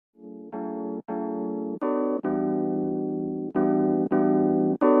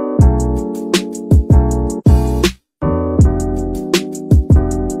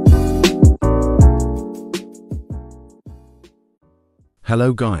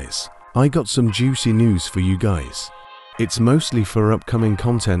Hello guys, I got some juicy news for you guys. It's mostly for upcoming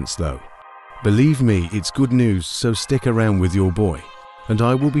contents though. Believe me, it's good news, so stick around with your boy. And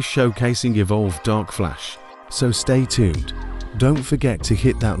I will be showcasing Evolved Dark Flash, so stay tuned. Don't forget to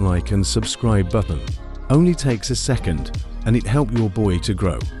hit that like and subscribe button. Only takes a second, and it helps your boy to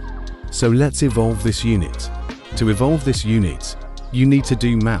grow. So let's evolve this unit. To evolve this unit, you need to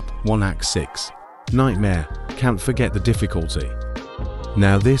do map 1 Act 6. Nightmare, can't forget the difficulty.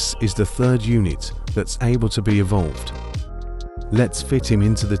 Now this is the third unit that's able to be evolved. Let's fit him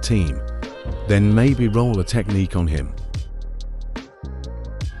into the team, then maybe roll a technique on him.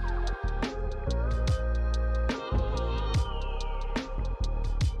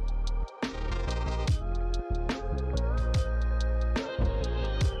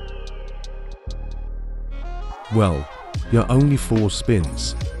 Well, you're only 4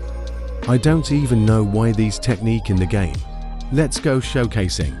 spins. I don't even know why these technique in the game. Let's go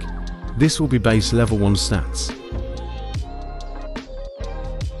showcasing. This will be base level 1 stats.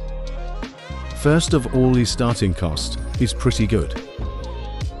 First of all, his starting cost is pretty good.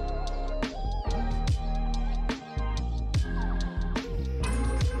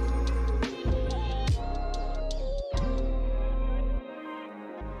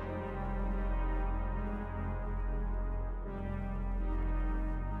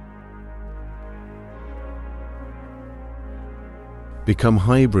 Become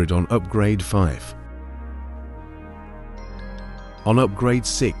hybrid on upgrade 5. On upgrade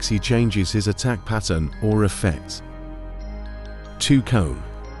 6 he changes his attack pattern or effect. 2 Cone.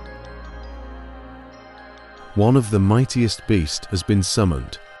 One of the mightiest beast has been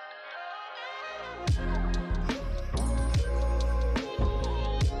summoned.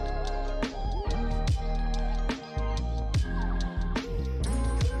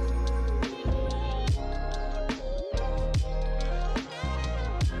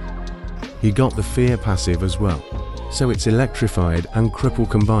 He got the fear passive as well, so it's electrified and cripple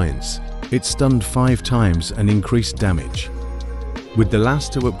combines. It's stunned 5 times and increased damage. With the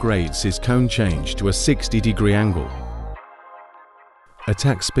last 2 upgrades, his cone changed to a 60-degree angle.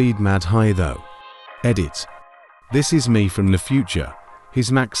 Attack speed mad high though. Edit. This is me from the future.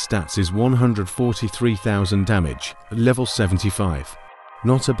 His max stats is 143,000 damage at level 75.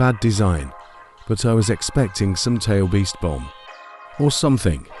 Not a bad design, but I was expecting some tail beast bomb or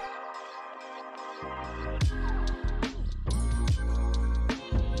something.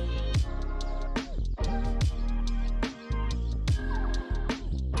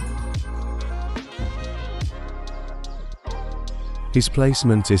 His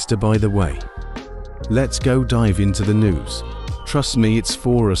placement is to by the way. Let's go dive into the news. Trust me, it's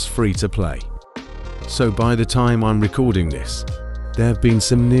for us free to play. So by the time I'm recording this, there have been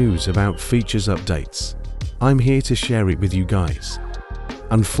some news about features updates. I'm here to share it with you guys.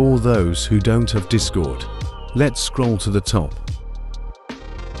 And for those who don't have Discord, let's scroll to the top.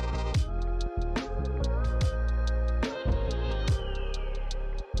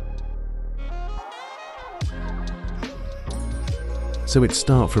 So it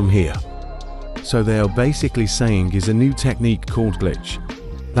start from here. So they are basically saying is a new technique called glitch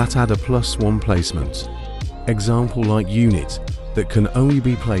that add a +1 placement. Example like unit that can only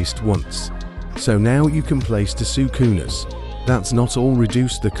be placed once. So now you can place the Sukunas. That's not all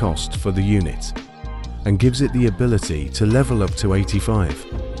reduce the cost for the unit and gives it the ability to level up to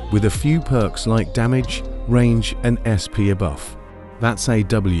 85 with a few perks like damage, range and SP buff. That's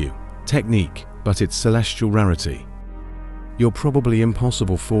AW technique, but it's celestial rarity. You're probably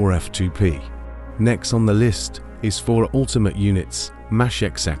impossible for F2P. Next on the list is for ultimate units, MASH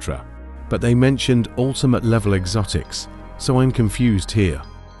etc. But they mentioned ultimate level exotics, so I'm confused here.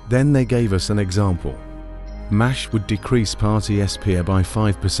 Then they gave us an example. MASH would decrease party SP by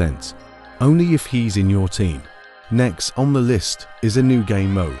 5%, only if he's in your team. Next on the list is a new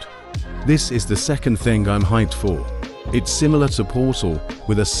game mode. This is the second thing I'm hyped for. It's similar to Portal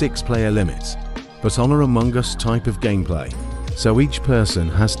with a 6-player limit, but Honor Among Us type of gameplay. So each person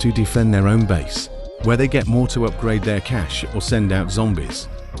has to defend their own base, where they get more to upgrade their cash or send out zombies.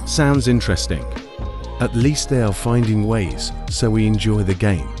 Sounds interesting. At least they are finding ways, so we enjoy the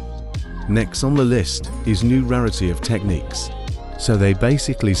game. Next on the list is new rarity of techniques. So they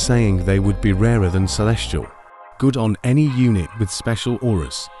basically saying they would be rarer than Celestial. Good on any unit with special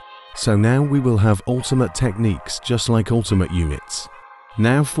auras. So now we will have ultimate techniques just like ultimate units.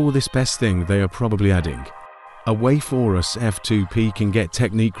 Now for this best thing they are probably adding. A way for us F2P can get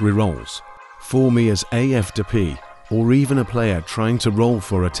technique rerolls. For me as AF2P, or even a player trying to roll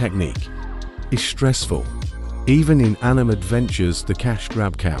for a technique, is stressful. Even in Anime Adventures the cash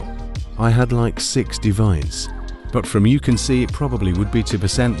grab cow, I had like 6 divines. but from you can see it probably would be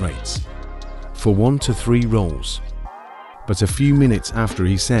 2% rates for 1 to 3 rolls. But a few minutes after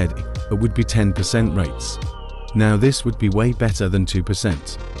he said it would be 10% rates. Now this would be way better than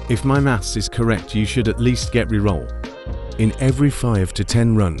 2%. If my maths is correct, you should at least get reroll in every 5 to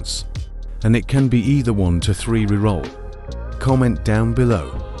 10 runs, and it can be either 1 to 3 reroll. Comment down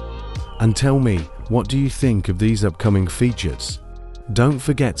below and tell me, what do you think of these upcoming features? Don't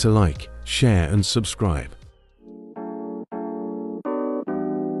forget to like, share and subscribe.